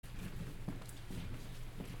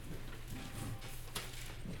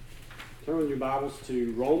Turn your Bibles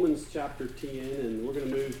to Romans chapter 10, and we're going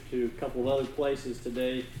to move to a couple of other places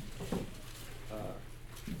today.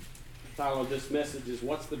 The title of this message is,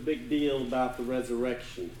 What's the Big Deal About the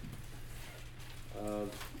Resurrection?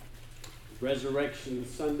 Resurrection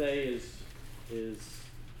Sunday is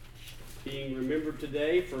being remembered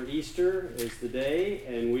today. For Easter is the day,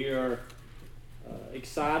 and we are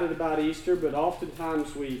excited about Easter, but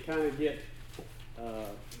oftentimes we kind of get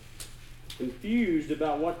confused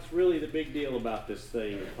about what's really the big deal about this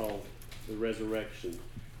thing called the resurrection.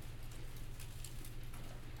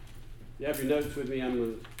 You have your notes with me. I'm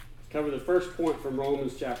going to cover the first point from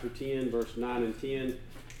Romans chapter 10, verse 9 and 10,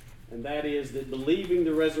 and that is that believing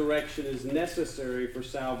the resurrection is necessary for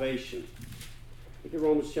salvation. Look at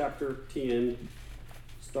Romans chapter 10,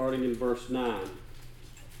 starting in verse 9.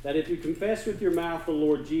 That if you confess with your mouth the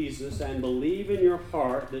Lord Jesus and believe in your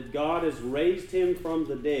heart that God has raised him from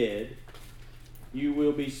the dead, you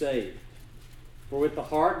will be saved. For with the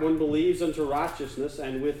heart one believes unto righteousness,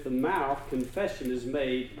 and with the mouth confession is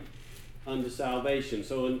made unto salvation.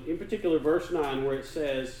 So in particular, verse 9, where it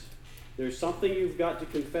says, there's something you've got to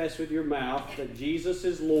confess with your mouth, that Jesus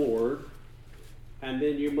is Lord, and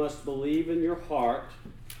then you must believe in your heart.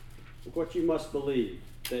 Look what you must believe,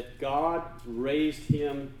 that God raised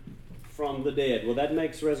him from the dead. Well, that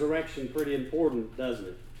makes resurrection pretty important, doesn't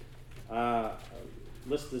it?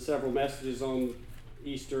 Listened to several messages on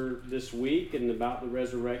Easter this week and about the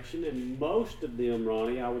resurrection, and most of them,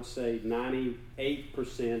 Ronnie, I would say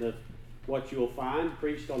 98% of what you'll find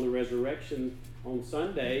preached on the resurrection on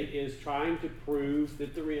Sunday is trying to prove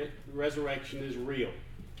that the resurrection is real,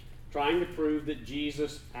 trying to prove that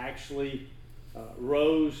Jesus actually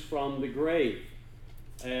rose from the grave.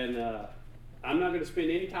 And I'm not going to spend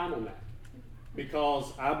any time on that,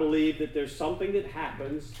 because I believe that there's something that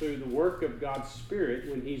happens through the work of God's Spirit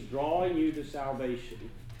when he's drawing you to salvation,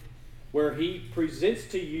 where he presents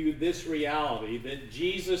to you this reality that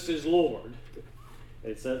Jesus is Lord.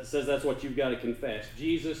 It says that's what you've got to confess.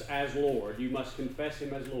 Jesus as Lord. You must confess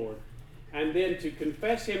him as Lord. And then to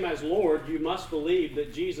confess him as Lord, you must believe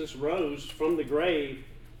that Jesus rose from the grave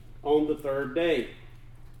on the third day.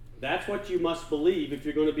 That's what you must believe if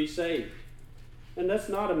you're going to be saved. And that's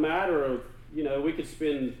not a matter of, we could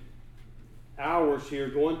spend hours here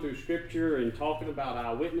going through Scripture and talking about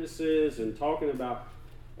eyewitnesses and talking about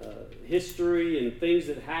history and things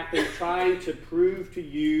that happened, trying to prove to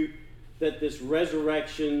you that this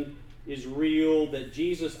resurrection is real, that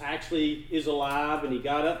Jesus actually is alive and he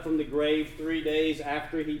got up from the grave 3 days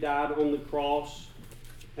after he died on the cross.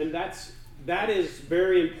 And that is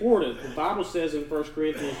very important. The Bible says in 1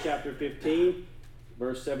 Corinthians chapter 15,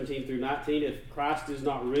 verse 17 through 19, if Christ is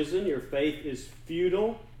not risen, your faith is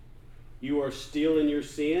futile. You are still in your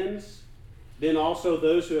sins. Then also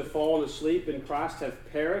those who have fallen asleep in Christ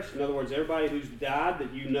have perished. In other words, everybody who's died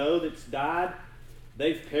that you know that's died,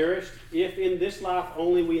 they've perished. If in this life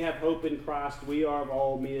only we have hope in Christ, we are of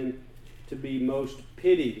all men to be most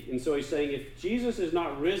pitied. And so he's saying if Jesus is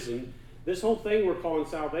not risen, this whole thing we're calling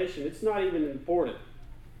salvation, it's not even important.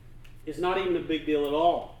 It's not even a big deal at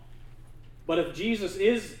all. But if Jesus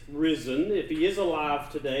is risen, if he is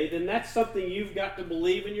alive today, then that's something you've got to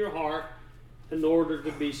believe in your heart in order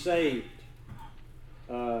to be saved.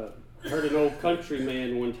 I heard an old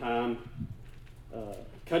countryman one time,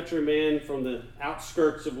 countryman from the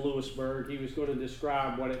outskirts of Lewisburg. He was going to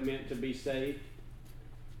describe what it meant to be saved.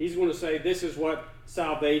 He's going to say, this is what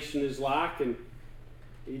salvation is like, and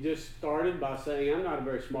he just started by saying, I'm not a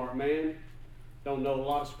very smart man. Don't know a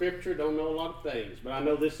lot of Scripture, don't know a lot of things, but I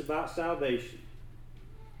know this about salvation.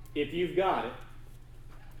 If you've got it,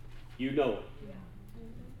 you know it.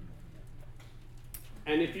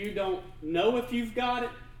 And if you don't know if you've got it,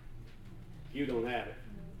 you don't have it.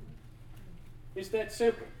 It's that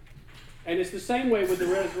simple. And it's the same way with the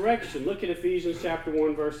resurrection. Look at Ephesians chapter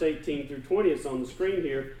 1, verse 18 through 20. It's on the screen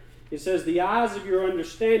here. It says, the eyes of your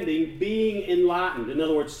understanding being enlightened. In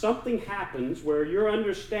other words, something happens where your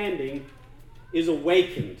understanding is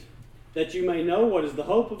awakened, that you may know what is the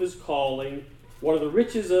hope of his calling, what are the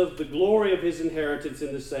riches of the glory of his inheritance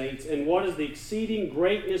in the saints, and what is the exceeding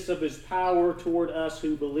greatness of his power toward us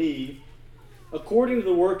who believe, according to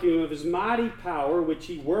the working of his mighty power, which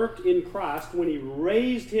he worked in Christ when he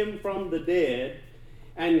raised him from the dead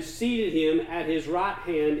and seated him at his right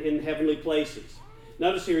hand in heavenly places.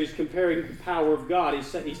 Notice here he's comparing the power of God. He's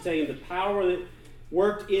saying the power that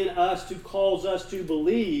worked in us to cause us to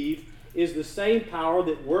believe is the same power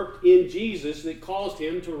that worked in Jesus that caused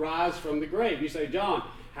him to rise from the grave. You say, John,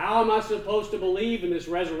 how am I supposed to believe in this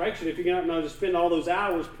resurrection if you're not going to spend all those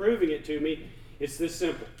hours proving it to me? It's this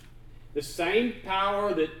simple. The same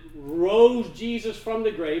power that rose Jesus from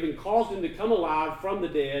the grave and caused him to come alive from the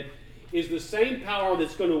dead is the same power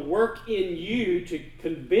that's going to work in you to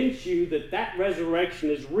convince you that that resurrection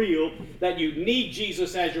is real, that you need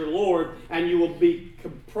Jesus as your Lord, and you will be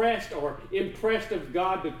compressed or impressed of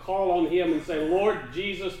God to call on him and say, Lord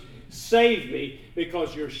Jesus, save me,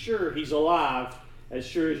 because you're sure he's alive, as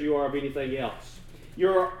sure as you are of anything else.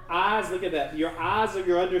 Your eyes, look at that, your eyes of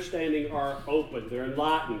your understanding are open, they're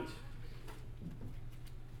enlightened.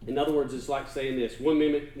 In other words, it's like saying this, one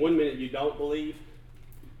minute you don't believe,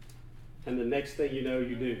 and the next thing you know,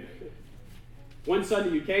 you do. One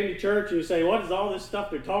Sunday you came to church and you say, what is all this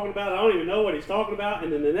stuff they're talking about? I don't even know what he's talking about.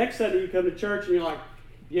 And then the next Sunday you come to church and you're like,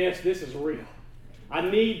 yes, this is real. I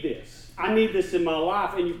need this. I need this in my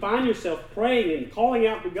life. And you find yourself praying and calling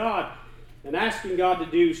out to God and asking God to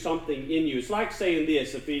do something in you. It's like saying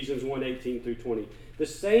this, Ephesians 1:18 through 20. The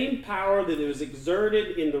same power that was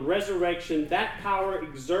exerted in the resurrection, that power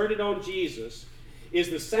exerted on Jesus, is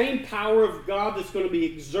the same power of God that's going to be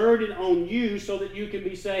exerted on you so that you can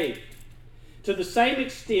be saved. To the same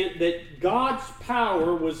extent that God's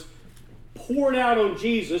power was poured out on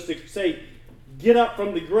Jesus to say, get up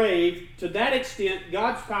from the grave, to that extent,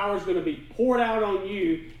 God's power is going to be poured out on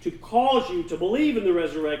you to cause you to believe in the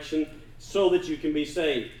resurrection so that you can be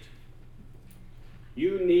saved.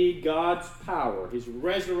 You need God's power, his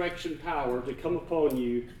resurrection power, to come upon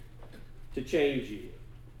you to change you.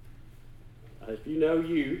 If you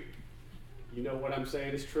know what I'm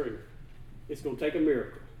saying is true. It's going to take a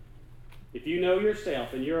miracle. If you know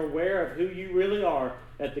yourself and you're aware of who you really are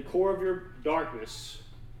at the core of your darkness,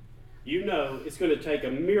 you know it's going to take a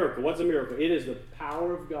miracle. What's a miracle? It is the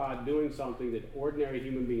power of God doing something that ordinary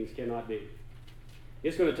human beings cannot do.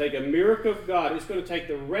 It's going to take a miracle of God. It's going to take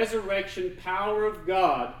the resurrection power of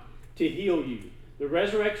God to heal you. The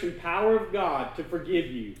resurrection power of God to forgive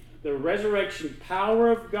you. The resurrection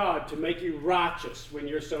power of God to make you righteous when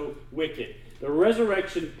you're so wicked. The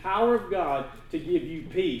resurrection power of God to give you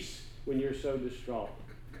peace when you're so distraught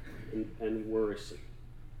and worrisome.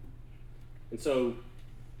 And so,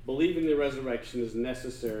 believing the resurrection is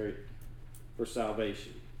necessary for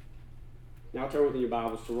salvation. Now turn with your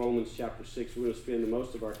Bibles to Romans chapter 6. We're going to spend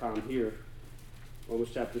most of our time here. Romans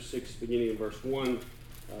chapter 6, beginning in verse 1.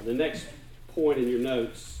 The next point in your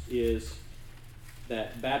notes is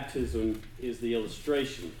that baptism is the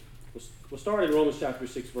illustration. We'll start in Romans chapter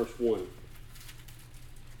 6, verse 1.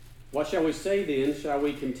 What shall we say then? Shall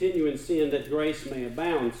we continue in sin that grace may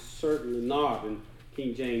abound? Certainly not. In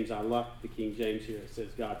King James, I like the King James here. It says,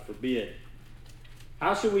 God forbid.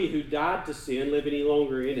 How shall we who died to sin live any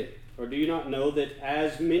longer in it? Or do you not know that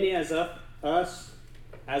as many as us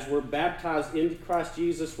as were baptized into Christ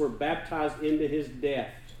Jesus were baptized into his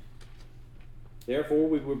death? Therefore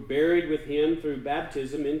we were buried with him through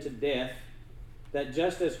baptism into death, that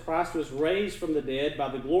just as Christ was raised from the dead by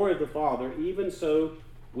the glory of the Father, even so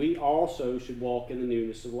we also should walk in the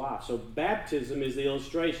newness of life. So baptism is the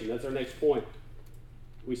illustration. That's our next point.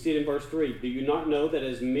 We see it in verse 3. Do you not know that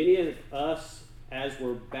as many of us as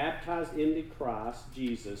were baptized into Christ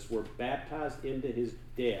Jesus were baptized into his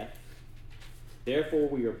death? Therefore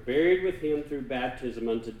we are buried with him through baptism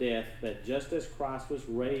unto death, that just as Christ was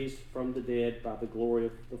raised from the dead by the glory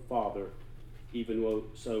of the Father, even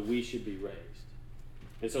so we should be raised.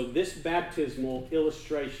 And so this baptismal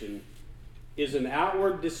illustration is an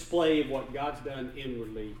outward display of what God's done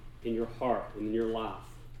inwardly in your heart and in your life.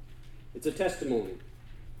 It's a testimony.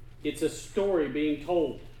 It's a story being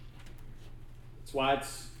told. It's why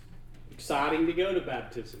it's exciting to go to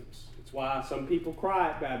baptisms. It's why some people cry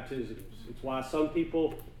at baptisms. It's why some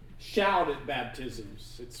people shout at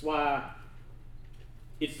baptisms. It's why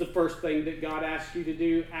it's the first thing that God asks you to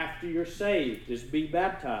do after you're saved, is be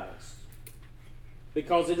baptized.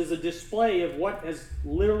 Because it is a display of what has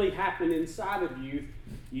literally happened inside of you.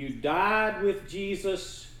 You died with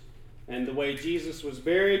Jesus, and the way Jesus was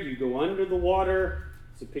buried, you go under the water.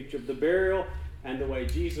 It's a picture of the burial. And the way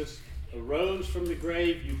Jesus arose from the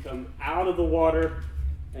grave, you come out of the water,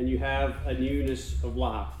 and you have a newness of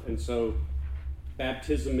life. And so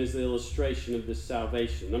baptism is the illustration of this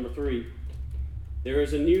salvation. Number 3, there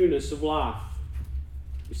is a newness of life.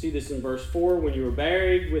 You see this in verse 4, when you were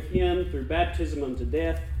buried with him through baptism unto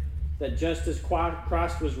death, that just as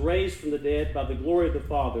Christ was raised from the dead by the glory of the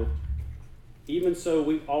Father, even so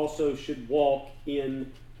we also should walk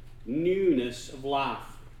in newness of life.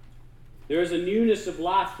 There is a newness of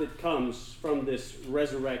life that comes from this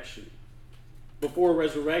resurrection. Before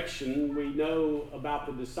resurrection, we know about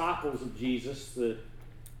the disciples of Jesus, the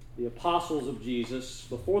apostles of Jesus.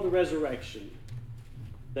 Before the resurrection,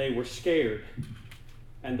 they were scared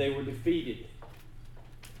and they were defeated.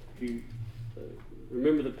 If you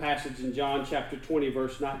remember the passage in John chapter 20,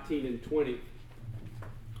 verse 19 and 20,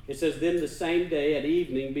 it says, "Then the same day at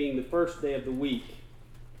evening, being the first day of the week,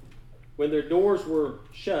 when their doors were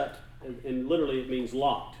shut," and literally it means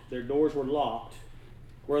locked, their doors were locked,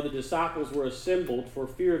 where the disciples were assembled for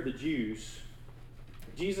fear of the Jews,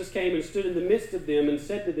 Jesus came and stood in the midst of them and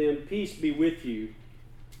said to them, "Peace be with you."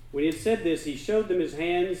 When he had said this, he showed them his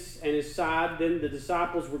hands and his side. Then the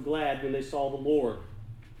disciples were glad when they saw the Lord.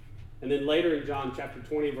 And then later in John chapter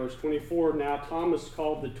 20, verse 24, "Now Thomas,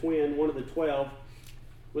 called the twin, one of the 12,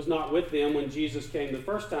 was not with them when Jesus came the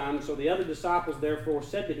first time. So the other disciples therefore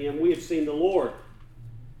said to him, 'We have seen the Lord.'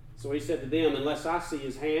 So he said to them, 'Unless I see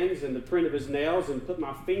his hands and the print of his nails, and put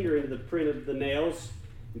my finger into the print of the nails,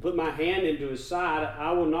 and put my hand into his side,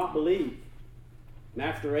 I will not believe.' And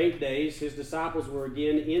after 8 days, his disciples were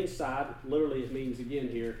again inside." Literally it means again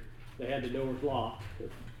here. They had the doors locked.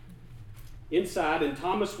 "Inside, and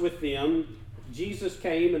Thomas with them. Jesus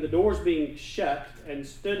came, and the doors being shut, and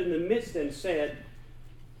stood in the midst and said,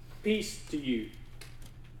 'Peace to you.'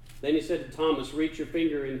 Then he said to Thomas, 'Reach your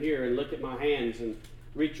finger in here and look at my hands, and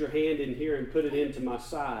reach your hand in here and put it into my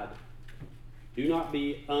side. Do not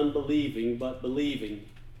be unbelieving, but believing.'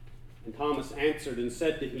 And Thomas answered and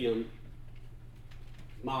said to him,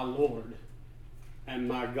 'My Lord and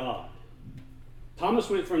my God.'" Thomas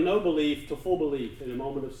went from no belief to full belief in a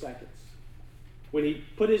moment of seconds. When he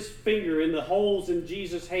put his finger in the holes in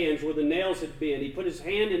Jesus' hands where the nails had been, he put his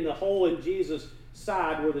hand in the hole in Jesus'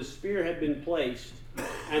 side where the spear had been placed,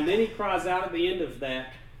 and then he cries out at the end of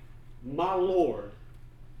that, "My Lord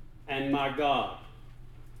and my God."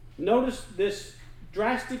 Notice this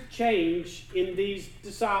drastic change in these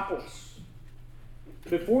disciples.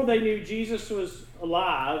 Before they knew Jesus was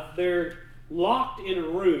alive, they're locked in a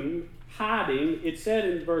room, hiding, it said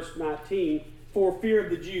in verse 19, for fear of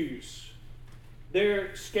the Jews.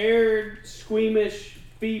 They're scared, squeamish,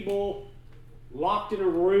 feeble, locked in a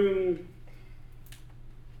room,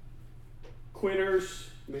 quitters.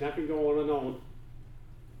 I mean, I can go on and on.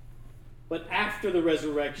 But after the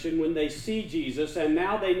resurrection, when they see Jesus, and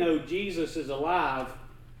now they know Jesus is alive,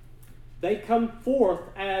 they come forth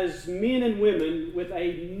as men and women with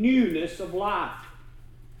a newness of life.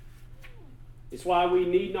 It's why we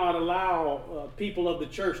need not allow people of the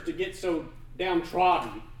church to get so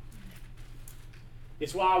downtrodden.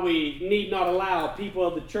 It's why we need not allow people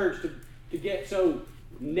of the church to get so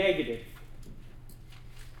negative,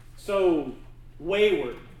 so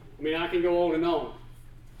wayward. I mean, I can go on and on.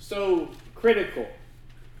 So critical.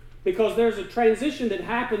 Because there's a transition that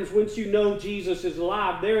happens once you know Jesus is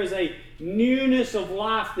alive. There is a newness of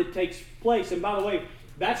life that takes place. And by the way,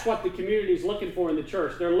 that's what the community is looking for in the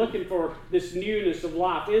church. They're looking for this newness of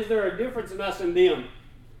life. Is there a difference in us and them?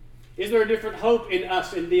 Is there a different hope in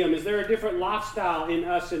us and them? Is there a different lifestyle in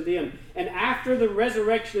us and them? And after the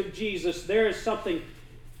resurrection of Jesus, there is something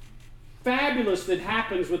fabulous that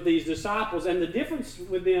happens with these disciples. And the difference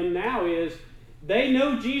with them now is they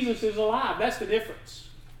know Jesus is alive. That's the difference.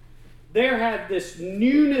 They have this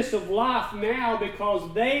newness of life now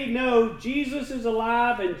because they know Jesus is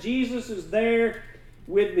alive and Jesus is there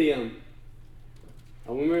with them.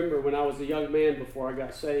 I remember when I was a young man before I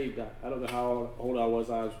got saved, I don't know how old I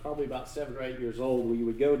was probably about 7 or 8 years old. We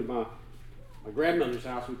would go to my grandmother's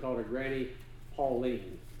house. We called her Granny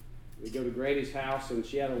Pauline. We'd go to Granny's house, and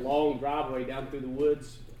she had a long driveway down through the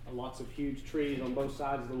woods, lots of huge trees on both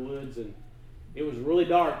sides of the woods, and it was really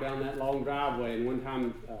dark down that long driveway. And one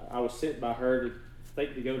time I was sent by her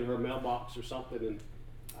to go to her mailbox or something, and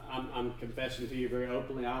I'm confessing to you very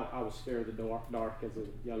openly, I was scared of the dark as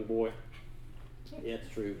a young boy. Yeah,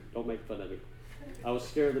 it's true. Don't make fun of me. I was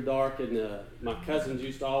scared of the dark, and my cousins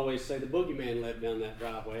used to always say the boogeyman lived down that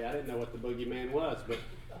driveway. I didn't know what the boogeyman was, but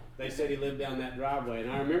they said he lived down that driveway.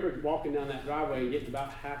 And I remember walking down that driveway and getting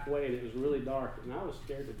about halfway, and it was really dark, and I was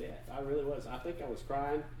scared to death. I really was. I think I was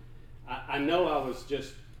crying. I know I was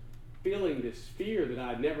just feeling this fear that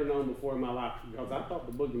I'd never known before in my life because I thought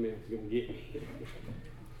the boogeyman was going to get me.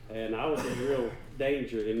 And I was in real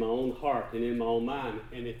danger in my own heart and in my own mind.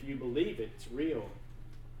 And if you believe it's real,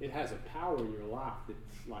 it has a power in your life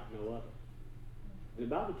that's like no other. And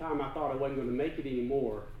about the time I thought I wasn't going to make it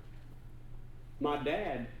anymore, my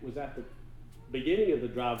dad was at the beginning of the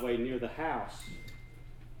driveway near the house.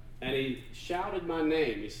 And he shouted my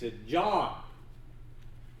name. He said, "John."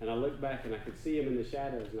 And I looked back and I could see him in the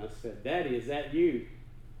shadows. And I said, "Daddy, is that you?"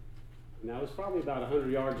 And I was probably about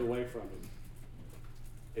 100 yards away from him.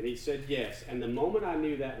 And he said yes. And the moment I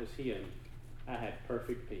knew that was him, I had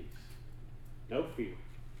perfect peace. No fear.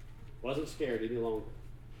 Wasn't scared any longer.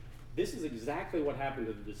 This is exactly what happened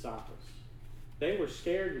to the disciples. They were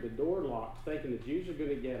scared with the door locked, thinking the Jews are going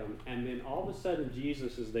to get them. And then all of a sudden,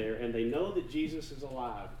 Jesus is there, and they know that Jesus is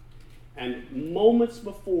alive. And moments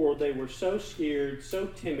before, they were so scared, so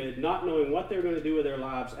timid, not knowing what they were going to do with their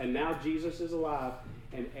lives. And now Jesus is alive,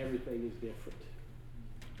 and everything is different.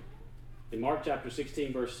 In Mark chapter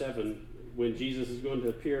 16, verse 7, when Jesus is going to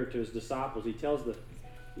appear to his disciples, he tells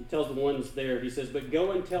the ones there, he says, "But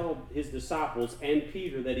go and tell his disciples and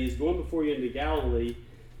Peter that he is going before you into Galilee,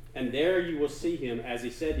 and there you will see him as he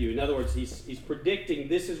said to you." In other words, he's predicting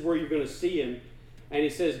this is where you're going to see him. And he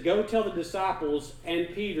says, go tell the disciples and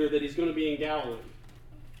Peter that he's going to be in Galilee.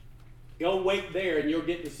 Go wait there and you'll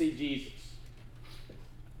get to see Jesus.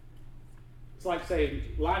 It's like saying,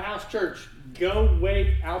 Lighthouse Church, go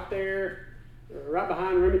wait out there right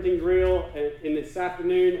behind Remington Grill in this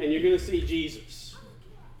afternoon and you're going to see Jesus.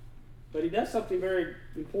 But he does something very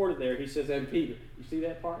important there. He says, and Peter. You see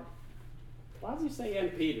that part? Why does he say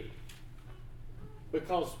and Peter?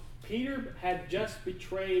 Because Peter had just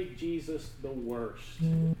betrayed Jesus the worst,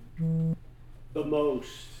 the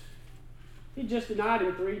most. He just denied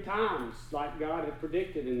him 3 times, like God had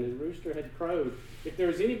predicted, and the rooster had crowed. If there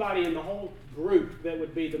was anybody in the whole group that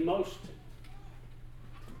would be the most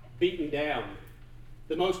beaten down,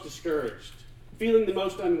 the most discouraged, feeling the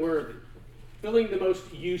most unworthy, feeling the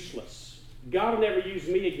most useless, God will never use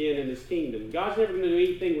me again in his kingdom. God's never going to do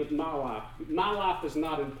anything with my life. My life is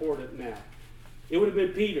not important now. It would have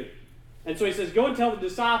been Peter. And so he says, go and tell the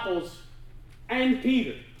disciples and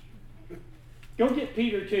Peter. Go get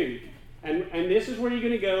Peter too. And this is where you're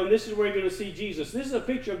going to go, and this is where you're going to see Jesus. This is a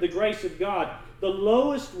picture of the grace of God. The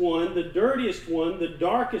lowest one, the dirtiest one, the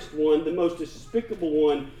darkest one, the most despicable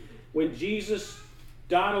one, when Jesus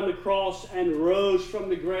died on the cross and rose from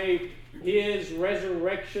the grave, his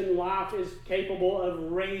resurrection life is capable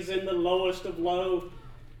of raising the lowest of low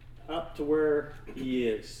up to where he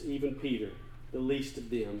is, even Peter, the least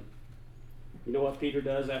of them. You know what Peter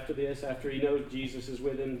does after this? After he knows Jesus is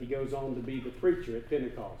with him, he goes on to be the preacher at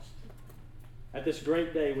Pentecost. At this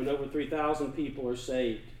great day when over 3,000 people are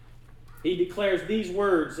saved, he declares these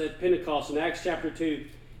words at Pentecost in Acts chapter 2.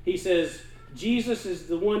 He says, Jesus is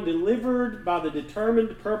the one delivered by the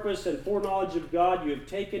determined purpose and foreknowledge of God you have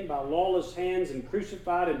taken by lawless hands and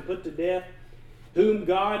crucified and put to death, whom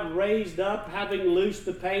God raised up, having loosed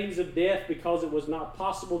the pains of death, because it was not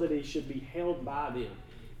possible that he should be held by them.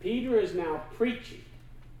 Peter is now preaching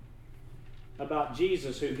about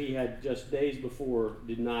Jesus, who he had just days before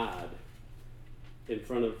denied in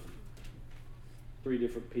front of 3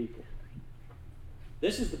 different people.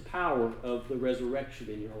 This is the power of the resurrection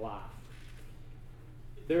in your life.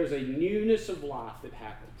 There is a newness of life that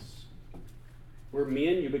happens. Where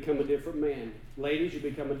men, you become a different man. Ladies, you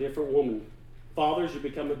become a different woman. Fathers, you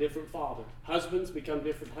become a different father. Husbands become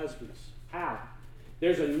different husbands. How?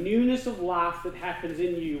 There's a newness of life that happens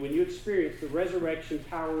in you when you experience the resurrection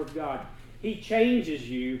power of God. He changes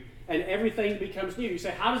you and everything becomes new. You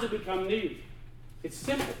say, how does it become new? It's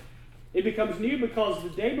simple. It becomes new because the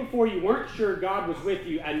day before you weren't sure God was with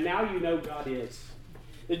you, and now you know God is.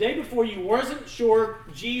 The day before you wasn't sure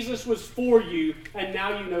Jesus was for you, and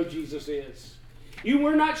now you know Jesus is. You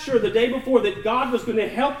were not sure the day before that God was going to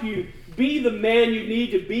help you be the man you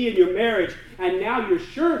need to be in your marriage, and now you're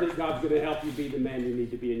sure that God's going to help you be the man you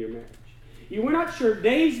need to be in your marriage. You were not sure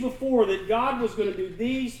days before that God was going to do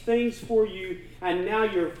these things for you, and now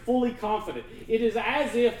you're fully confident. It is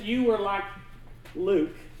as if you were like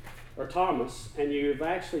Luke or Thomas, and you've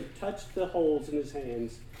actually touched the holes in his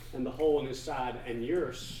hands and the hole in his side, and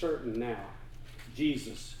you're certain now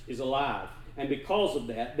Jesus is alive. And because of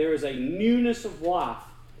that, there is a newness of life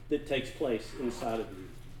that takes place inside of you.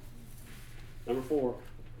 Number 4,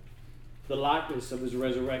 the likeness of his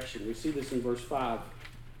resurrection. We see this in verse 5.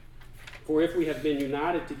 For if we have been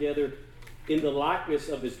united together in the likeness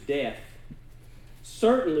of his death,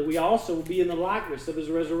 certainly we also will be in the likeness of his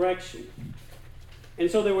resurrection. And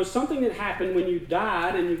so there was something that happened when you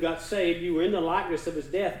died and you got saved. You were in the likeness of his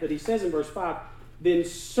death. But he says in verse 5, then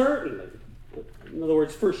certainly, in other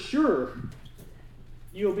words, for sure,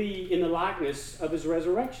 you'll be in the likeness of his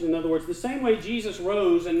resurrection. In other words, the same way Jesus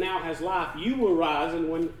rose and now has life, you will rise and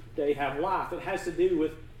one day have life. It has to do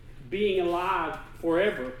with being alive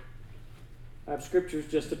forever. I have scriptures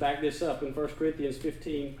just to back this up in 1 Corinthians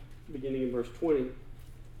 15, beginning in verse 20.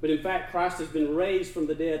 But in fact, Christ has been raised from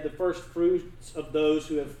the dead, the first fruits of those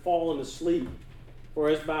who have fallen asleep. For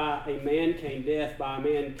as by a man came death, by a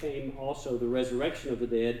man came also the resurrection of the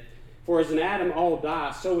dead. For as in Adam all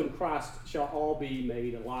die, so in Christ shall all be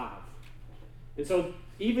made alive. And so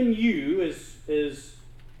even you, as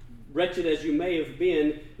wretched as you may have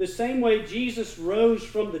been, the same way Jesus rose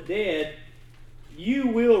from the dead, you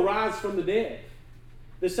will rise from the dead.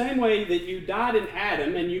 The same way that you died in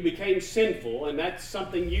Adam and you became sinful, and that's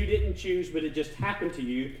something you didn't choose, but it just happened to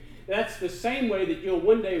you, that's the same way that you'll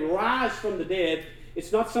one day rise from the dead.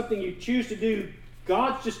 It's not something you choose to do.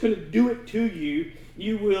 God's just going to do it to you.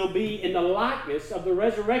 You will be in the likeness of the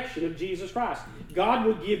resurrection of Jesus Christ. God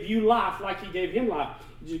will give you life like He gave Him life.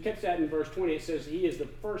 Did you catch that in verse 20? It says He is the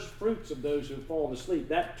first fruits of those who have fallen asleep.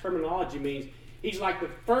 That terminology means He's like the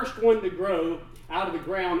first one to grow out of the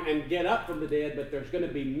ground and get up from the dead, but there's going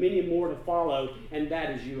to be many more to follow, and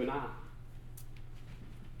that is you and I.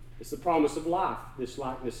 It's the promise of life, this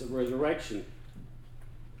likeness of resurrection.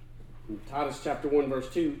 In Titus chapter 1,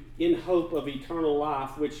 verse 2, in hope of eternal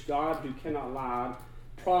life, which God, who cannot lie,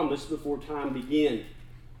 promised before time began.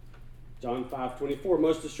 John 5:24,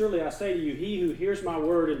 most assuredly I say to you, he who hears my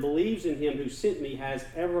word and believes in Him who sent me has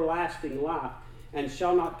everlasting life, and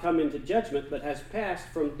shall not come into judgment, but has passed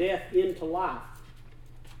from death into life.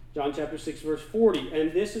 John chapter 6, verse 40,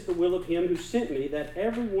 and this is the will of Him who sent me, that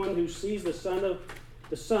everyone who sees the Son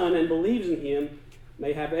and believes in Him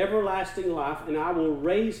may have everlasting life, and I will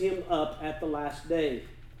raise him up at the last day.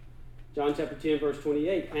 John chapter 10, verse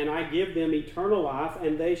 28, and I give them eternal life,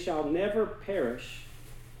 and they shall never perish,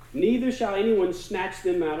 neither shall anyone snatch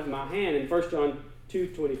them out of my hand. In 1 John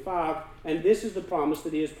 2:25, and this is the promise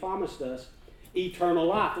that He has promised us, eternal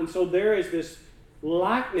life. And so there is this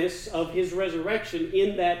likeness of His resurrection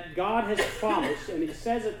in that God has promised, and He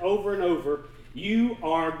says it over and over, you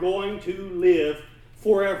are going to live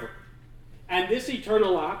forever. And this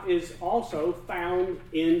eternal life is also found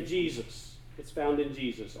in Jesus. It's found in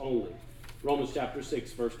Jesus only. Romans chapter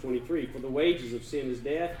 6, verse 23, for the wages of sin is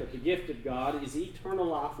death, but the gift of God is eternal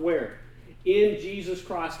life where? In Jesus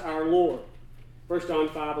Christ our Lord. 1 John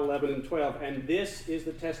 5, 11 and 12, and this is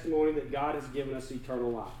the testimony that God has given us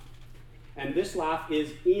eternal life. And this life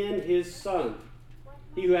is in His Son.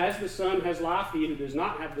 He who has the Son has life. He who does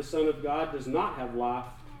not have the Son of God does not have life.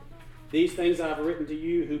 These things I have written to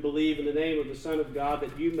you who believe in the name of the Son of God,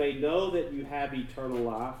 that you may know that you have eternal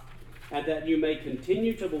life, and that you may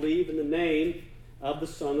continue to believe in the name of the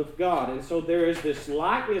Son of God. And so there is this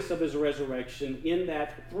likeness of His resurrection in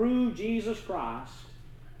that through Jesus Christ,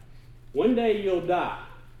 one day you'll die.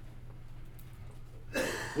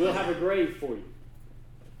 We'll have a grave for you.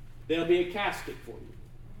 There'll be a casket for you.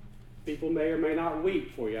 People may or may not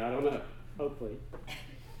weep for you. I don't know. Hopefully.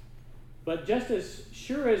 But just as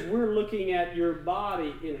sure as we're looking at your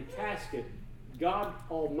body in a casket, God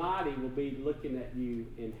Almighty will be looking at you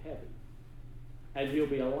in heaven. And you'll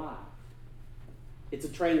be alive. It's a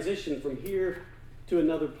transition from here to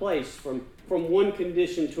another place, from one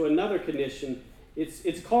condition to another condition.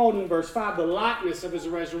 It's called in verse 5 the likeness of His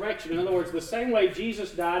resurrection. In other words, the same way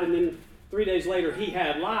Jesus died and then 3 days later He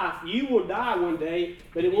had life, you will die one day,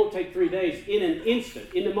 but it won't take 3 days. In an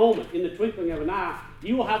instant, in the moment, in the twinkling of an eye,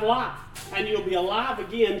 you will have life. And you'll be alive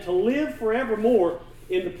again to live forevermore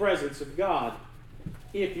in the presence of God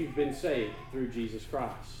if you've been saved through Jesus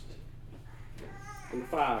Christ. And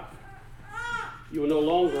 5, you will no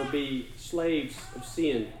longer be slaves of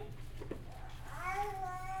sin.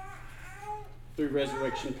 Through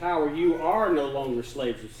resurrection power, you are no longer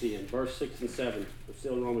slaves of sin. Verse 6 and 7, we're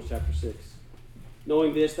still in Romans chapter 6.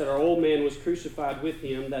 Knowing this, that our old man was crucified with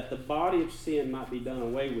Him, that the body of sin might be done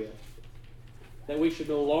away with, that we should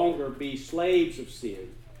no longer be slaves of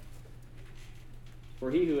sin. For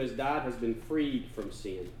he who has died has been freed from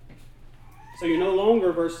sin. So you're no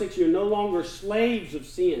longer, verse 6, you're no longer slaves of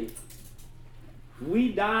sin.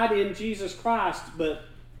 We died in Jesus Christ, but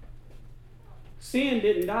sin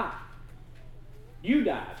didn't die. You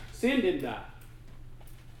died. Sin didn't die.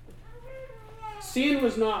 Sin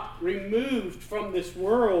was not removed from this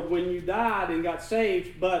world when you died and got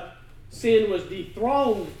saved, but sin was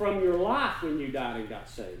dethroned from your life when you died and got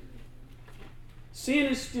saved. Sin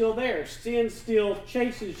is still there. Sin still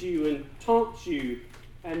chases you and taunts you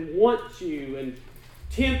and wants you and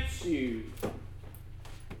tempts you.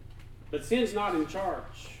 But sin's not in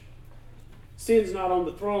charge. Sin's not on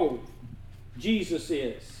the throne. Jesus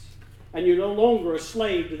is. And you're no longer a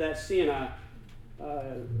slave to that sin. I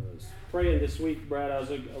was praying this week, Brad.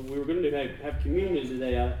 We were going to have communion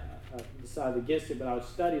today. I decided against it, but I was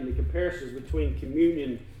studying the comparisons between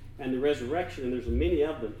communion and the resurrection, and there's many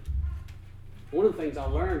of them. One of the things I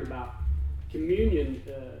learned about communion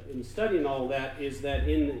in studying all that is that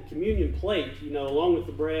in the communion plate, along with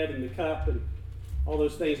the bread and the cup and all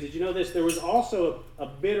those things, did you know this? There was also a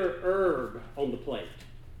bitter herb on the plate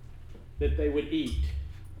that they would eat.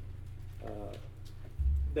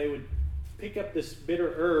 They would pick up this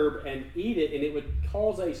bitter herb and eat it, and it would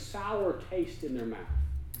cause a sour taste in their mouth,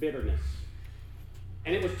 bitterness.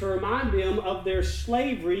 And it was to remind them of their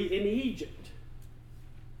slavery in Egypt.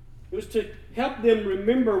 It was to help them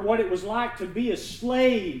remember what it was like to be a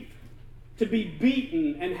slave, to be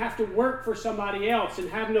beaten and have to work for somebody else and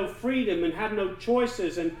have no freedom and have no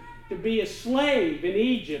choices, and to be a slave in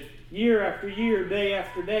Egypt year after year, day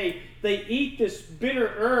after day. They eat this bitter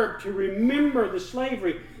herb to remember the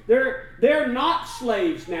slavery. They're not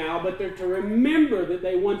slaves now, but they're to remember that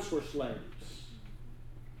they once were slaves.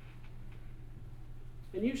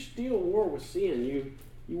 And you still war with sin.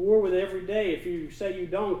 You war with it every day. If you say you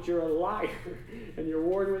don't, you're a liar. And you're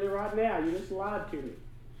warring with it right now. You just lied to me.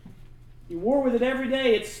 You war with it every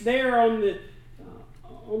day. It's there on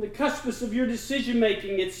the cuspis of your decision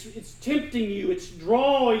making. It's tempting you. It's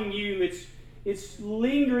drawing you. It's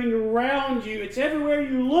lingering around you. It's everywhere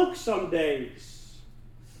you look some days.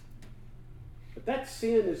 But that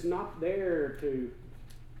sin is not there to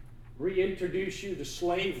reintroduce you to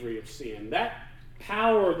slavery of sin. That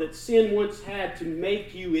power that sin once had to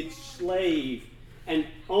make you its slave and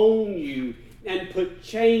own you and put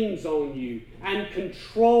chains on you and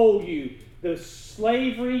control you. The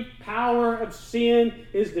slavery power of sin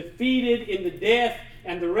is defeated in the death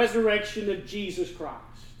and the resurrection of Jesus Christ.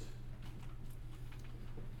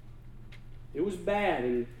 It was bad,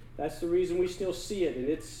 and that's the reason we still see it, and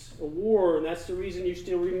it's a war, and that's the reason you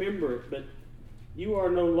still remember it, but you are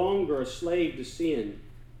no longer a slave to sin.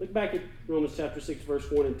 Look back at Romans chapter 6, verse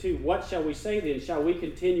 1 and 2. What shall we say then? Shall we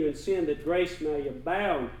continue in sin that grace may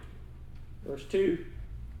abound? Verse 2,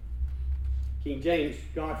 King James,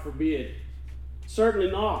 God forbid.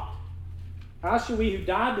 Certainly not. How shall we who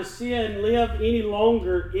died to sin live any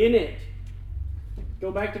longer in it?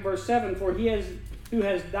 Go back to verse 7. For he who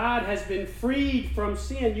has died has been freed from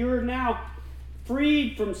sin. You're now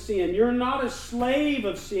freed from sin. You're not a slave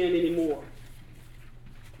of sin anymore.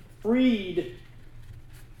 Freed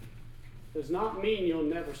does not mean you'll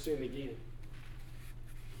never sin again.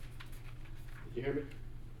 Did you hear me?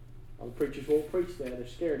 All the preachers won't preach that. They're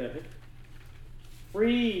scared of it.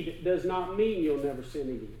 Freed does not mean you'll never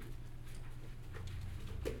sin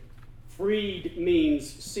again. Freed means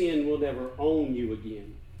sin will never own you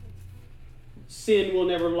again. Sin will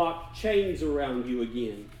never lock chains around you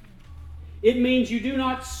again. It means you do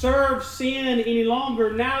not serve sin any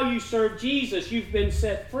longer. Now you serve Jesus. You've been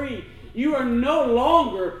set free. You are no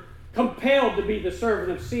longer compelled to be the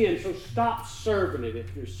servant of sin, so stop serving it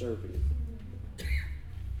if you're serving it.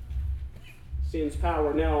 Sin's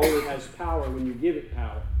power now only has power when you give it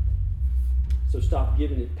power. So stop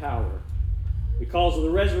giving it power. Because of the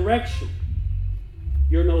resurrection,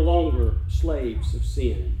 you're no longer slaves of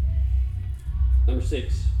sin. Number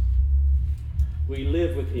 6, we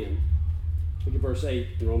live with him. Look at verse 8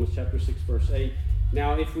 in Romans chapter 6, verse 8.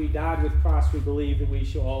 Now, if we died with Christ, we believe that we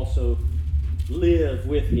shall also live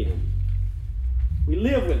with him. We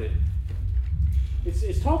live with him.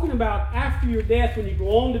 It's talking about after your death, when you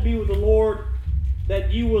go on to be with the Lord,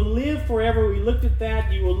 that you will live forever. We looked at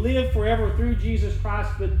that. You will live forever through Jesus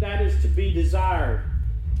Christ, but that is to be desired.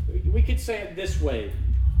 We could say it this way.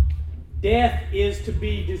 Death is to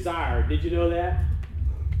be desired. Did you know that?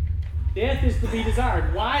 Death is to be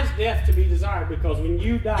desired. Why is death to be desired? Because when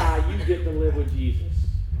you die, you get to live with Jesus.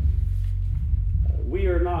 We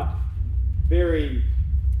are not very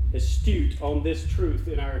astute on this truth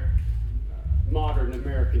in our modern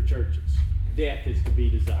American churches. Death is to be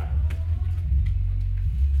desired.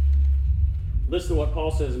 Listen to what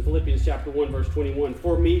Paul says in Philippians chapter 1, verse 21.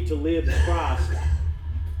 For me to live is Christ,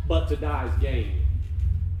 but to die is gain.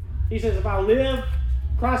 He says, if I live,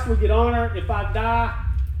 Christ will get honor. If I die,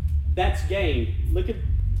 that's gain. Look at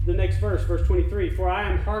the next verse, verse 23. For I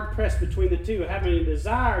am hard pressed between the two, having a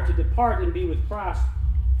desire to depart and be with Christ,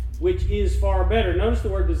 which is far better. Notice the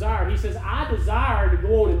word desire. He says, I desire to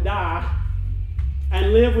go on and die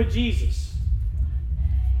and live with Jesus.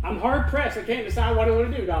 I'm hard pressed. I can't decide what I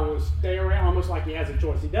want to do. Do I want to stay around? Almost like he has a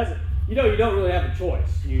choice. He doesn't. You know, you don't really have a choice.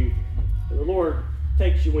 The Lord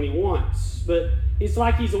takes you when he wants. But it's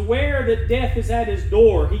like he's aware that death is at his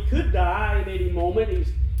door. He could die at any moment.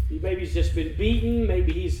 Maybe he's just been beaten.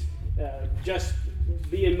 Maybe he's just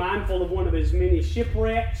being mindful of one of his many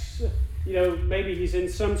shipwrecks. You know, maybe he's in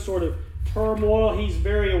some sort of turmoil. He's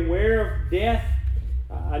very aware of death.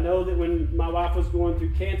 I know that when my wife was going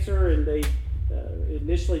through cancer and they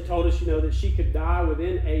initially told us, that she could die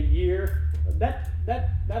within a year,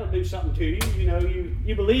 that'll do something to you.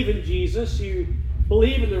 You believe in Jesus, you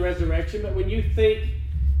believe in the resurrection, but when you think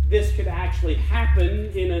this could actually happen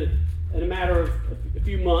in a matter of a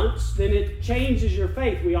few months, then it changes your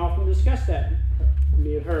faith. We often discuss that,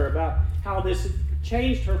 me and her, about how this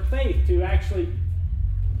changed her faith to actually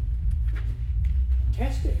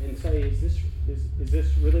test it and say, is this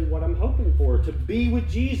really what I'm hoping for? To be with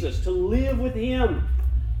Jesus, to live with him.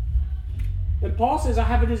 And Paul says, I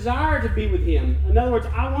have a desire to be with him. In other words,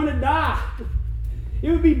 I want to die.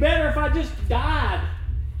 It would be better if I just died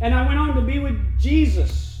and I went on to be with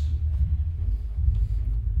Jesus.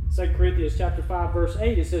 2 Corinthians chapter 5, verse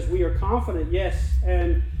 8, it says, we are confident, yes,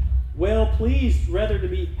 and well pleased rather to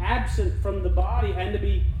be absent from the body and to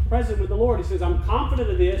be present with the Lord. He says, I'm confident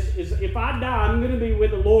of this, is if I die, I'm going to be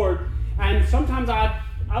with the Lord. And sometimes I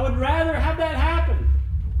would rather have that happen.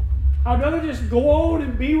 I'd rather just go on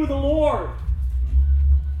and be with the Lord.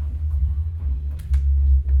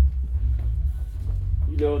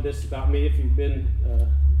 You know this about me. If you've been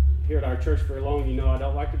here at our church very long, you know I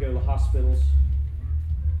don't like to go to the hospitals.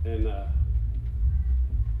 And I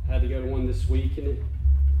had to go to one this week, and it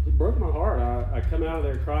broke my heart. I come out of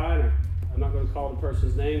there crying. I'm not going to call the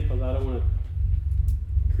person's name because I don't want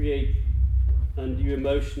to create undue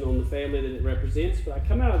emotion on the family that it represents, but I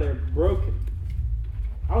come out of there broken.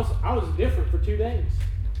 I was different for 2 days.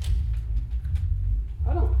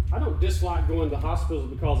 I don't dislike going to hospitals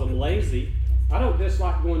because I'm lazy. I don't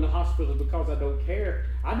dislike going to hospitals because I don't care.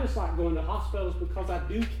 I dislike going to hospitals because I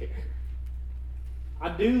do care. I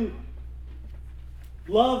do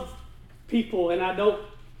love people, and I don't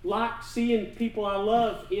like seeing people I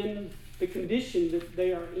love in the condition that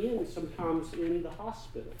they are in sometimes in the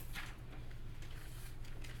hospital.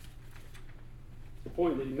 The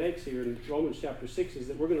point that he makes here in Romans chapter 6 is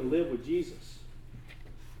that we're going to live with Jesus.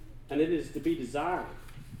 And it is to be desired.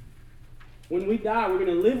 When we die, we're going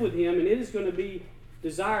to live with him, and it is going to be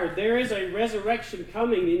desired. There is a resurrection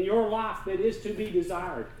coming in your life that is to be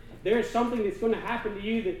desired. There is something that's going to happen to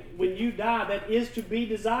you that when you die that is to be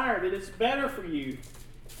desired. It is better for you.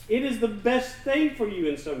 It is the best thing for you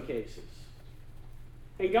in some cases.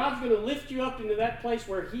 And God's going to lift you up into that place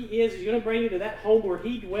where he is. He's going to bring you to that home where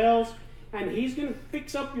he dwells. And he's going to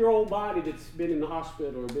fix up your old body that's been in the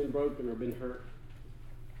hospital or been broken or been hurt.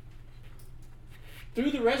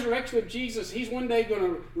 Through the resurrection of Jesus, he's one day going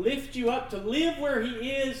to lift you up to live where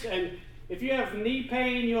he is. And if you have knee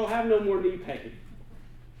pain, you'll have no more knee pain.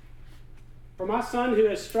 For my son who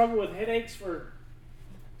has struggled with headaches for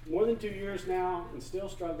more than 2 years now and still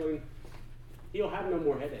struggling, he'll have no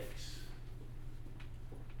more headaches.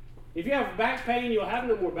 If you have back pain, you'll have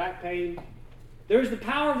no more back pain. There's the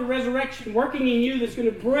power of the resurrection working in you that's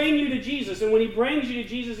going to bring you to Jesus. And when he brings you to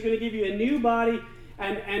Jesus, he's going to give you a new body.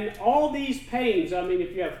 And all these pains, I mean,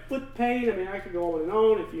 if you have foot pain, I mean, I could go on and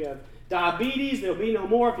on. If you have diabetes, there'll be no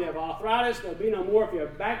more. If you have arthritis, there'll be no more. If you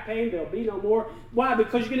have back pain, there'll be no more. Why?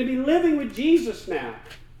 Because you're going to be living with Jesus now.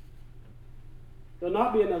 There'll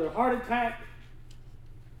not be another heart attack.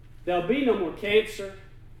 There'll be no more cancer.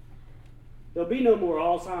 There'll be no more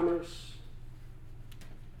Alzheimer's.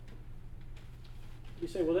 You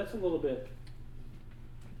say, well, that's a little bit,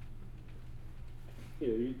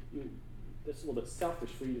 that's a little bit selfish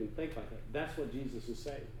for you to think like that. That's what Jesus is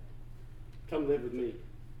saying. Come live with me.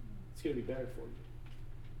 It's going to be better for you.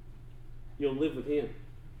 You'll live with him.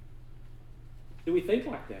 Do we think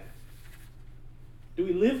like that? Do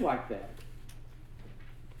we live like that?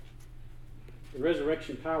 The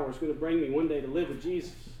resurrection power is going to bring me one day to live with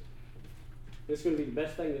Jesus. It's going to be the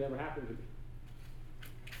best thing that ever happened to me.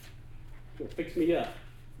 It's going to fix me up.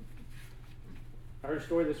 I heard a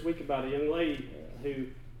story this week about a young lady who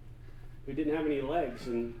didn't have any legs,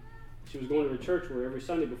 and she was going to a church where every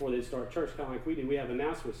Sunday before they'd start church, kind of like we do, we have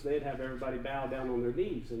announcements. They'd have everybody bow down on their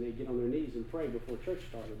knees, and they'd get on their knees and pray before church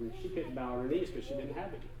started. And she couldn't bow on her knees because she didn't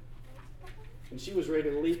have any. And she was ready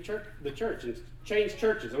to leave the church and change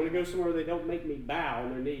churches. I want to go somewhere where they don't make me bow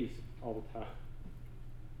on their knees all the time.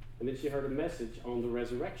 And then she heard a message on the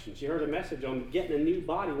resurrection. She heard a message on getting a new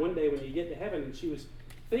body one day when you get to heaven. And she was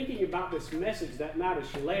thinking about this message that night as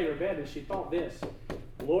she lay in her bed, and she thought this: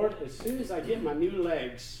 Lord, as soon as I get my new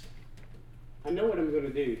legs, I know what I'm going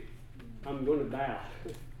to do. I'm going to bow.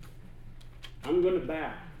 I'm going to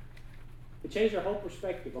bow. It changed her whole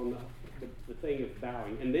perspective on the thing of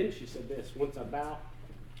bowing. And then she said this: once I bow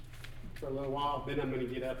for a little while, then I'm going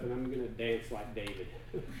to get up and I'm going to dance like David.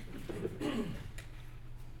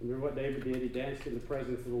 Remember what David did? He danced in the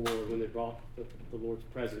presence of the Lord when they brought the Lord's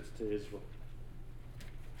presence to Israel.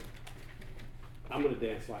 I'm going to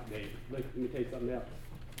dance like David. Look, let me tell you something else.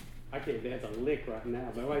 I can't dance a lick right now,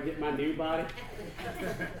 but when I get my new body, you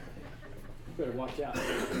better watch out.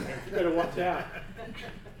 You better watch out.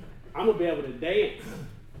 I'm going to be able to dance.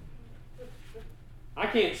 I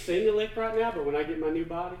can't sing a lick right now, but when I get my new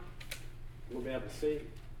body, I'm going to be able to sing.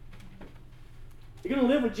 You're going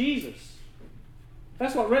to live with Jesus.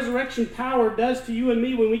 That's what resurrection power does to you and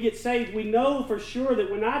me when we get saved. We know for sure that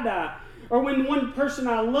when I die, or when one person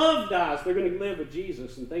I love dies, they're going to live with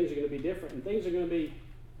Jesus, and things are going to be different, and things are going to be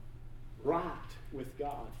right with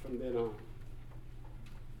God from then on.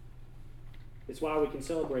 It's why we can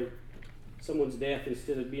celebrate someone's death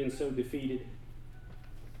instead of being so defeated.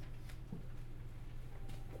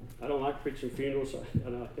 I don't like preaching funerals. I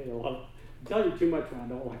know I tell you a lot. I tell you too much when I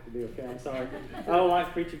don't like to do, okay? I'm sorry. I don't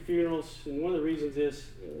like preaching funerals, and one of the reasons is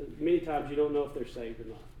many times you don't know if they're saved or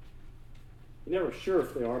not. You're never sure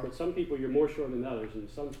if they are, but some people you're more sure than others, and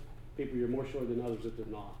some people you're more sure than others that they're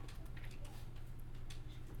not.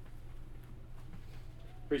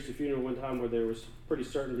 Preached a funeral one time where there was pretty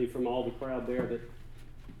certainty from all the crowd there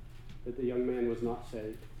that the young man was not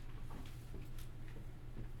saved.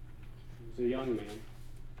 He was a young man.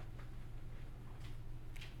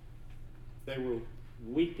 They were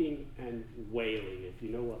weeping and wailing, if you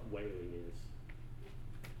know what wailing is.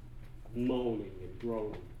 Moaning and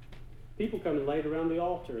groaning. People come and laid around the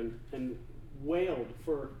altar and wailed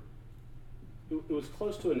for, it was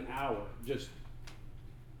close to an hour, just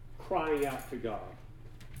crying out to God.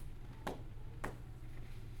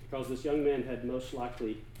 Because this young man had most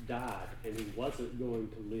likely died and he wasn't going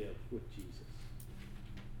to live with Jesus.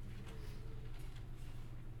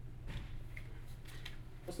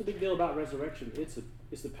 What's the big deal about resurrection?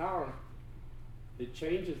 It's the power that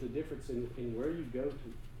changes the difference in where you go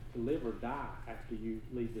to live or die after you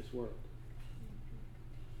leave this world.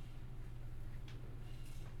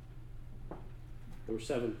 Number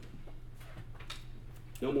 7,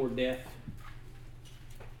 no more death.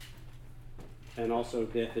 And also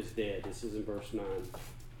death is dead. This is in verse 9.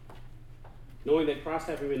 Knowing that Christ,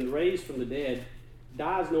 having been raised from the dead,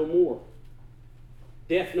 dies no more.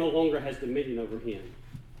 Death no longer has dominion over him.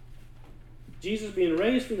 Jesus being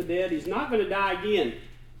raised from the dead, he's not going to die again.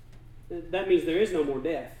 That means there is no more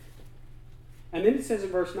death. And then it says in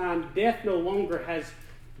verse 9, death no longer has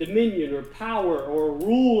dominion or power or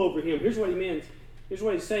rule over him. Here's what he means. Here's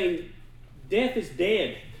what he's saying. Death is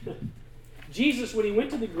dead. Jesus, when he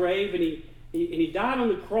went to the grave and he died on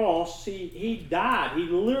the cross, he died. He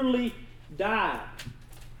literally died.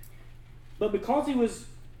 But because he was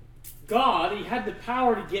God, he had the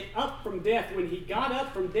power to get up from death. When he got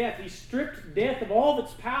up from death, he stripped death of all of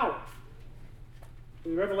its power.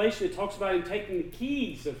 In Revelation, it talks about him taking the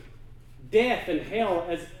keys of death and hell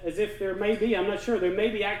as if there may be, I'm not sure, there may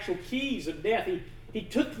be actual keys of death. He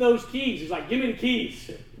took those keys. He's like, give me the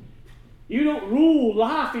keys. You don't rule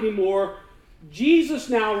life anymore. Jesus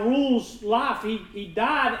now rules life. He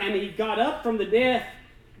died and he got up from the death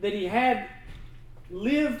that he had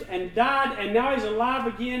lived and died, and now he's alive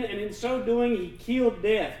again, and in so doing he killed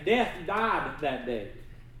death. Death died that day.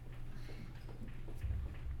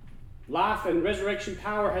 Life and resurrection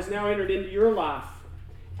power has now entered into your life,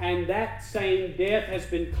 and that same death has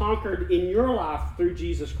been conquered in your life through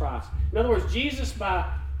Jesus Christ. In other words, Jesus, by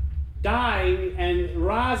dying and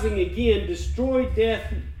rising again, destroyed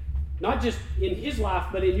death not just in his life,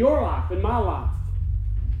 but in your life, in my life.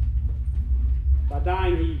 By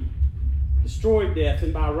dying, he destroyed death,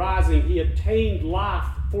 and by rising, he obtained life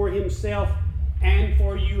for himself and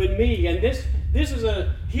for you and me. And this is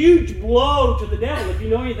a huge blow to the devil, if you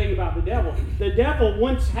know anything about the devil. The devil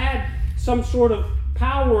once had some sort of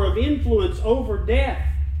power of influence over death.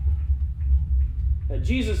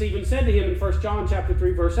 Jesus even said to him in 1 John chapter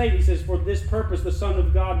 3, verse 8, he says, for this purpose the Son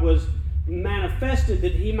of God was manifested,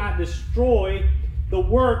 that he might destroy the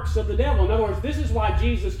works of the devil. In other words, this is why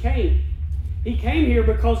Jesus came. He came here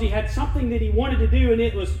because he had something that he wanted to do, and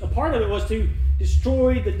it was a part of it was to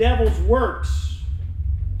destroy the devil's works.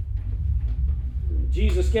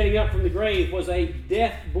 Jesus getting up from the grave was a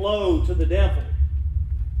death blow to the devil.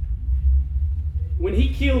 When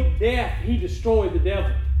he killed death, he destroyed the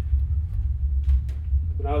devil.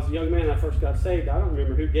 When I was a young man, I first got saved. I don't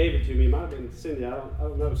remember who gave it to me. It might have been Cindy. I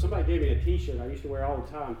don't know. Somebody gave me a T-shirt I used to wear all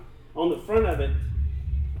the time. On the front of it,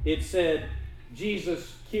 it said,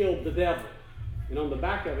 Jesus killed the devil. And on the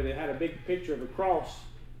back of it, it had a big picture of a cross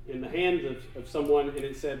in the hands of someone, and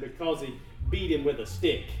it said, because he beat him with a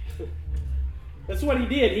stick. That's what he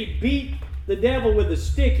did. He beat the devil with a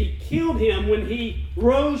stick. He killed him when he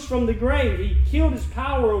rose from the grave. He killed his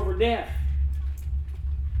power over death.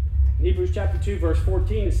 In Hebrews chapter 2, verse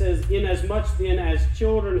 14, it says, inasmuch then as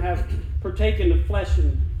children have partaken of flesh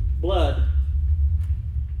and blood,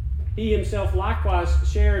 he himself likewise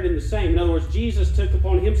shared in the same. In other words, Jesus took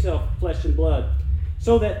upon himself flesh and blood,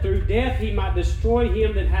 so that through death he might destroy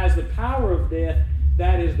him that has the power of death,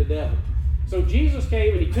 that is the devil. So Jesus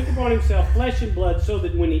came and he took upon himself flesh and blood so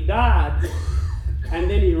that when he died and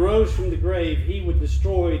then he rose from the grave, he would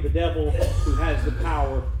destroy the devil who has the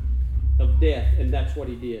power of death. And that's what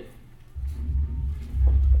he did.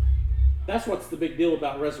 That's what's the big deal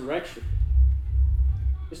about resurrection.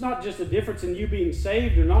 It's not just a difference in you being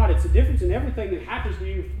saved or not. It's a difference in everything that happens to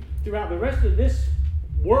you throughout the rest of this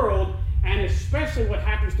world, and especially what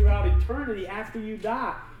happens throughout eternity after you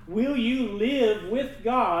die. Will you live with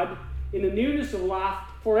God in the newness of life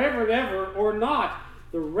forever and ever or not?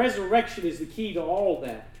 The resurrection is the key to all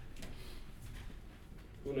that.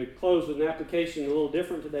 I'm going to close with an application a little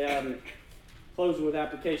different today. I'm closing with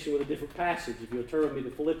application with a different passage. If you'll turn with me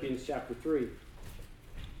to Philippians chapter 3.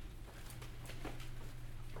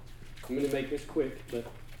 I'm going to make this quick, but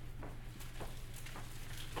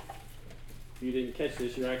if you didn't catch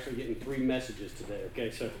this, you're actually getting 3 messages today,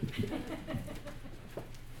 okay? So,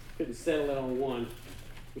 couldn't settle it on one.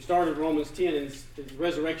 We started Romans 10, and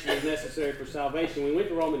resurrection is necessary for salvation. We went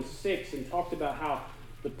to Romans 6 and talked about how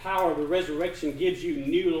the power of the resurrection gives you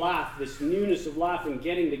new life, this newness of life and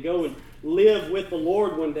getting to go and live with the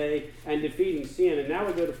Lord one day and defeating sin. And now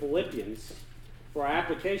we go to Philippians for our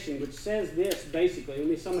application, which says this basically. Let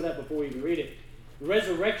me sum it up before we even read it.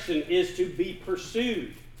 Resurrection is to be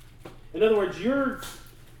pursued. In other words, you're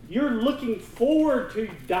looking forward to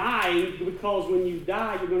dying because when you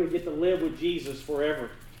die, you're going to get to live with Jesus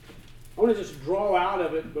forever. I want to just draw out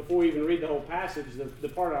of it before we even read the whole passage, the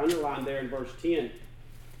part I underlined there in verse 10.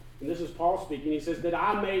 And this is Paul speaking. He says, that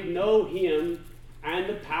I may know him and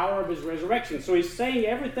the power of his resurrection. So he's saying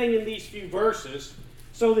everything in these few verses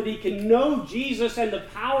so that he can know Jesus and the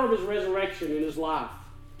power of his resurrection in his life.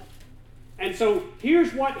 And so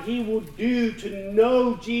here's what he will do to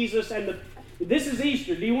know Jesus and this is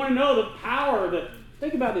Easter. Do you want to know the power?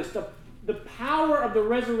 Think about this. The power of the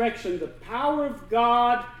resurrection, the power of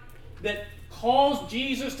God that caused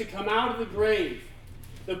Jesus to come out of the grave.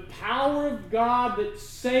 The power of God that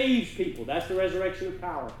saves people. That's the resurrection of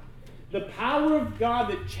power. The power of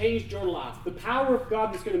God that changed your life. The power of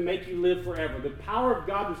God that's going to make you live forever. The power of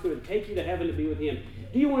God that's going to take you to heaven to be with him.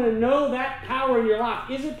 Do you want to know that power in your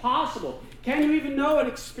life? Is it possible? Can you even know and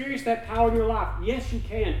experience that power in your life? Yes, you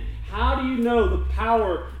can. How do you know the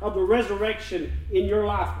power of the resurrection in your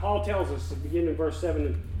life? Paul tells us, beginning in verse 7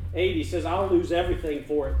 and 8, he says, I'll lose everything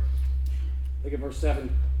for it. Look at verse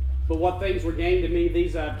 7. But what things were gained to me,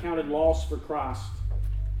 these I have counted loss for Christ.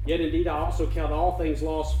 Yet indeed I also count all things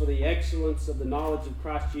lost for the excellence of the knowledge of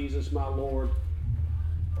Christ Jesus my Lord,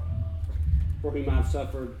 for whom I have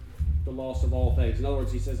suffered the loss of all things. In other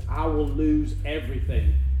words, he says, I will lose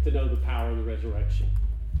everything to know the power of the resurrection.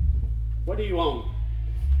 What do you own?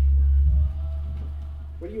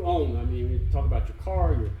 What do you own? I mean, you talk about your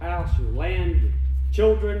car, your house, your land, your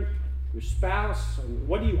children, your spouse. I mean,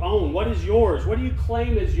 what do you own? What is yours? What do you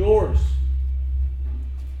claim as yours?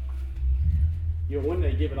 You'll one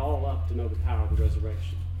day give it all up to know the power of the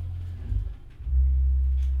resurrection.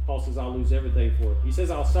 Paul says, I'll lose everything for it. He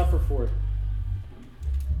says, I'll suffer for it.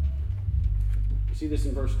 You see this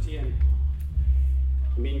in verse 10.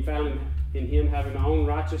 Being found in him, having my own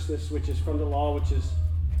righteousness, which is from the law, which is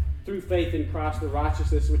through faith in Christ, the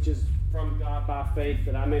righteousness which is from God by faith,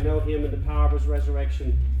 that I may know him and the power of his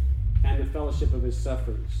resurrection and the fellowship of his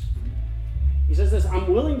sufferings. He says this,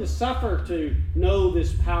 I'm willing to suffer to know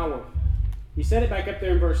this power. He said it back up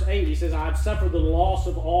there in verse 8. He says, I've suffered the loss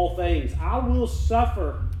of all things. I will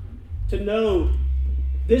suffer to know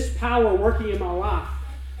this power working in my life.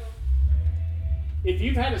 If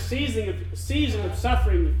you've had a season of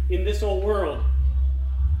suffering in this old world,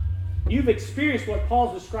 you've experienced what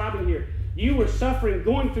Paul's describing here. You were suffering,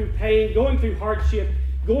 going through pain, going through hardship,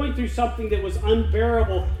 going through something that was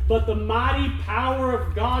unbearable, but the mighty power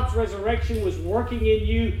of God's resurrection was working in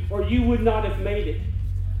you, or you would not have made it.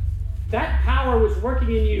 That power was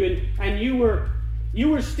working in you, and you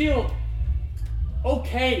were still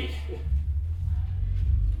okay.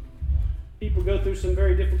 People go through some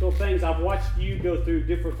very difficult things. I've watched you go through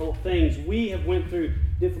difficult things. We have went through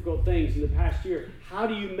difficult things in the past year. How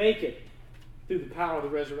do you make it? Through the power of the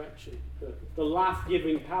resurrection, the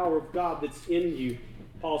life-giving power of God that's in you.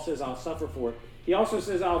 Paul says, I'll suffer for it. He also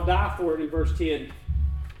says, I'll die for it in verse 10.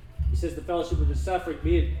 He says, the fellowship of his suffering,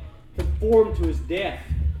 being conformed to his death.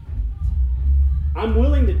 I'm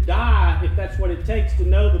willing to die if that's what it takes to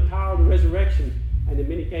know the power of the resurrection, and in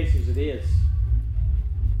many cases it is.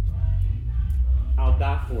 I'll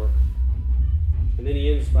die for it. And then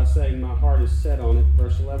he ends by saying, my heart is set on it,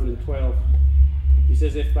 verse 11 and 12. He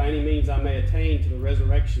says, if by any means I may attain to the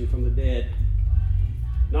resurrection from the dead,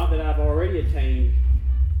 not that I've already attained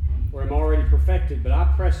or am already perfected, but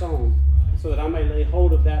I press on so that I may lay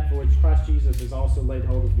hold of that for which Christ Jesus has also laid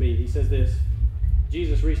hold of me. He says this,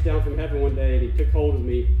 Jesus reached down from heaven one day and he took hold of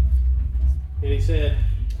me and he said,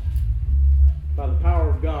 by the power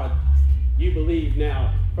of God, you believe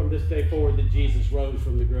now from this day forward that Jesus rose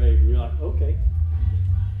from the grave. And you're like, okay,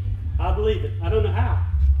 I believe it. I don't know how.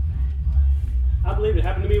 I believe it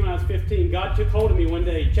happened to me when I was 15. God took hold of me one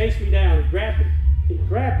day, chased me down, and grabbed me. He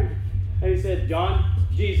grabbed me. And And he said, John,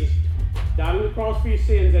 Jesus died on the cross for your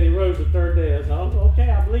sins, and he rose the third day. I said, oh, okay,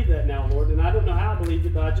 I believe that now, Lord. And I don't know how I believed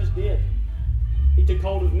it, but I just did. He took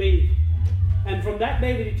hold of me. And from that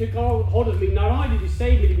day that he took hold of me, not only did he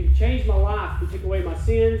save me, but he changed my life. He took away my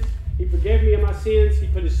sins. He forgave me of my sins. He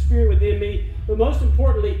put his spirit within me. But most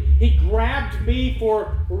importantly, he grabbed me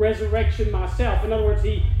for resurrection myself. In other words,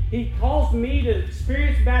 he caused me to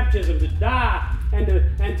experience baptism, to die,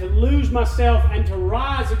 and to lose myself, and to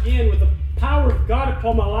rise again with the power of God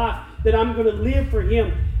upon my life, that I'm going to live for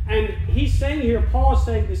him. And he's saying here, Paul is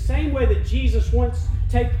saying, the same way that Jesus once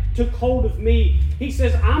took hold of me, he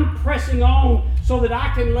says, I'm pressing on so that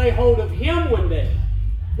I can lay hold of him one day.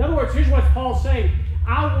 In other words, here's what Paul's saying.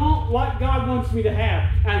 I want what God wants me to have.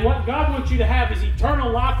 And what God wants you to have is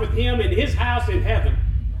eternal life with him in his house in heaven.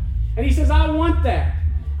 And he says, I want that.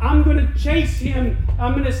 I'm going to chase him.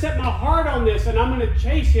 I'm going to set my heart on this, and I'm going to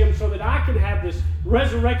chase him so that I can have this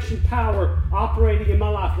resurrection power operating in my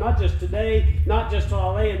life. Not just today, not just till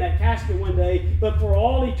I lay in that casket one day, but for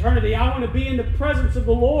all eternity. I want to be in the presence of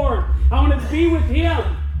the Lord. I want to be with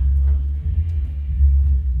him.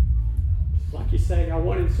 Like you say, I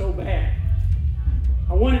want it so bad.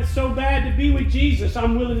 I want it so bad to be with Jesus.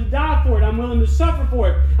 I'm willing to die for it. I'm willing to suffer for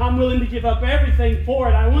it. I'm willing to give up everything for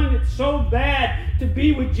it. I want it so bad to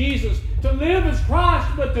be with Jesus. To live is Christ,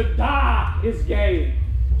 but to die is gain.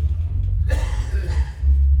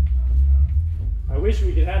 I wish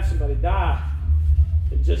we could have somebody die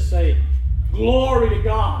and just say, glory to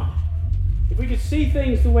God. If we could see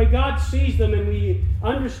things the way God sees them, and we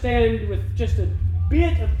understand with just a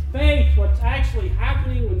bit of faith what's actually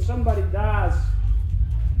happening when somebody dies,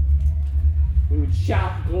 we would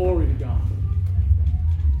shout glory to God.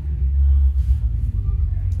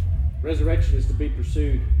 Resurrection is to be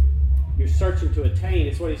pursued. You're searching to attain.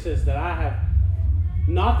 It's what he says, that I have,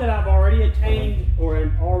 not that I've already attained or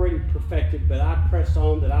am already perfected, but I press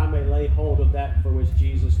on that I may lay hold of that for which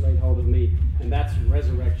Jesus laid hold of me. And that's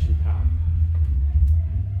resurrection power.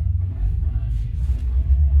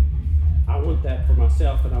 I want that for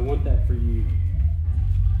myself, and I want that for you.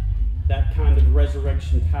 That kind of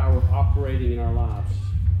resurrection power operating in our lives.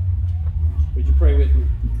 Would you pray with me?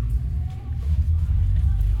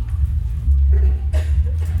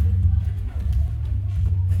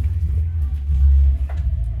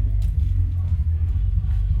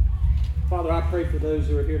 Father, I pray for those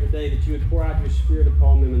who are here today that you would pour out your Spirit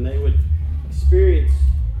upon them, and they would experience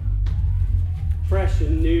fresh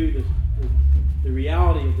and new the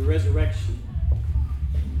reality of the resurrection.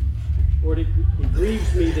 Lord, it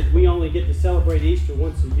grieves me that we only get to celebrate Easter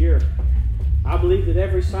once a year. I believe that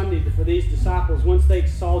every Sunday for these disciples, once they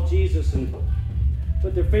saw Jesus and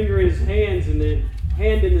put their finger in his hands and their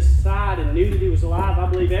hand in his side and knew that he was alive, I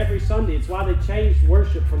believe every Sunday. It's why they changed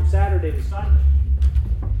worship from Saturday to Sunday.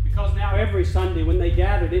 Because now every Sunday when they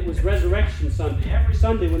gathered, it was Resurrection Sunday. Every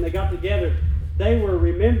Sunday when they got together, they were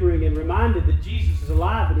remembering and reminded that Jesus is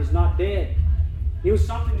alive and he's not dead. It was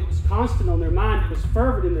something that was constant on their mind. It was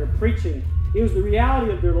fervent in their preaching. It was the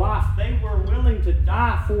reality of their life. They were willing to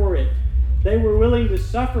die for it. They were willing to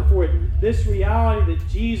suffer for it. This reality that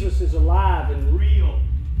Jesus is alive and real,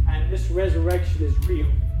 and this resurrection is real.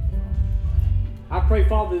 I pray,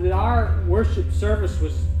 Father, that our worship service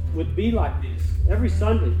would be like this every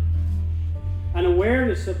Sunday. An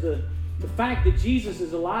awareness of the fact that Jesus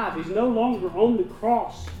is alive. He's no longer on the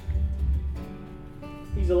cross.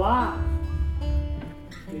 He's alive.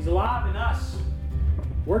 He's alive in us,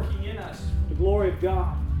 working in us for the glory of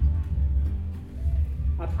God.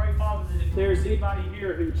 I pray, Father, that if there's anybody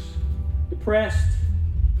here who's depressed,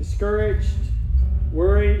 discouraged,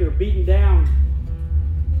 worried, or beaten down,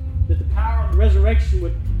 that the power of the resurrection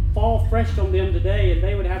would fall fresh on them today, and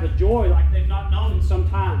they would have a joy like they've not known in some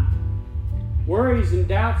time. Worries and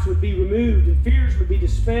doubts would be removed, and fears would be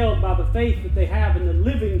dispelled by the faith that they have in the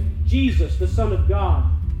living Jesus, the Son of God.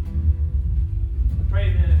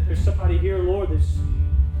 Pray that if there's somebody here, Lord, that's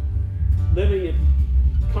living in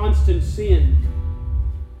constant sin,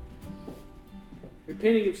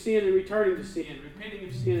 repenting of sin and returning to sin, repenting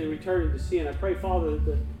of sin and returning to sin, I pray, Father, that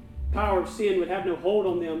the power of sin would have no hold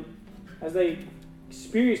on them. As they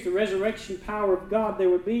experience the resurrection power of God, they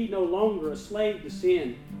would be no longer a slave to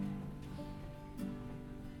sin.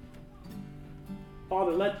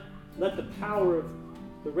 Father, let the power of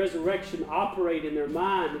the resurrection operate in their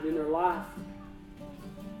mind and in their life,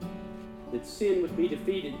 that sin would be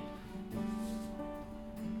defeated.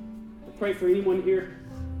 I pray for anyone here,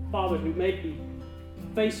 Father, who may be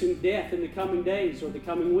facing death in the coming days or the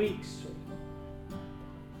coming weeks,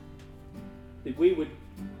 that we would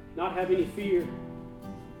not have any fear,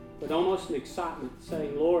 but almost an excitement,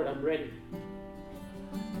 saying, Lord, I'm ready.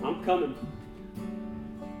 I'm I'm coming.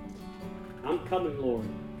 I'm coming, Lord,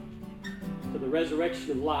 to the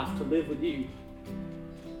resurrection of life to live with you.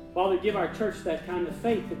 Father, give our church that kind of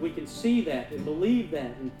faith that we can see that and believe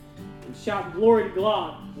that and shout glory to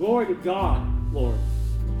God, Lord,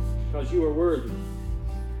 because you are worthy.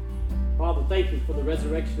 Father, thank you for the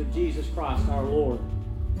resurrection of Jesus Christ, our Lord.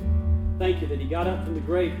 Thank you that he got up from the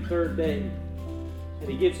grave the third day, and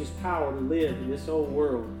he gives us power to live in this old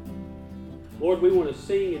world. Lord, we want to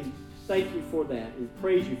sing and thank you for that and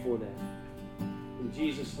praise you for that. In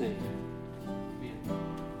Jesus' name. Amen.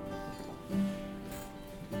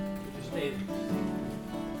 Would you stand?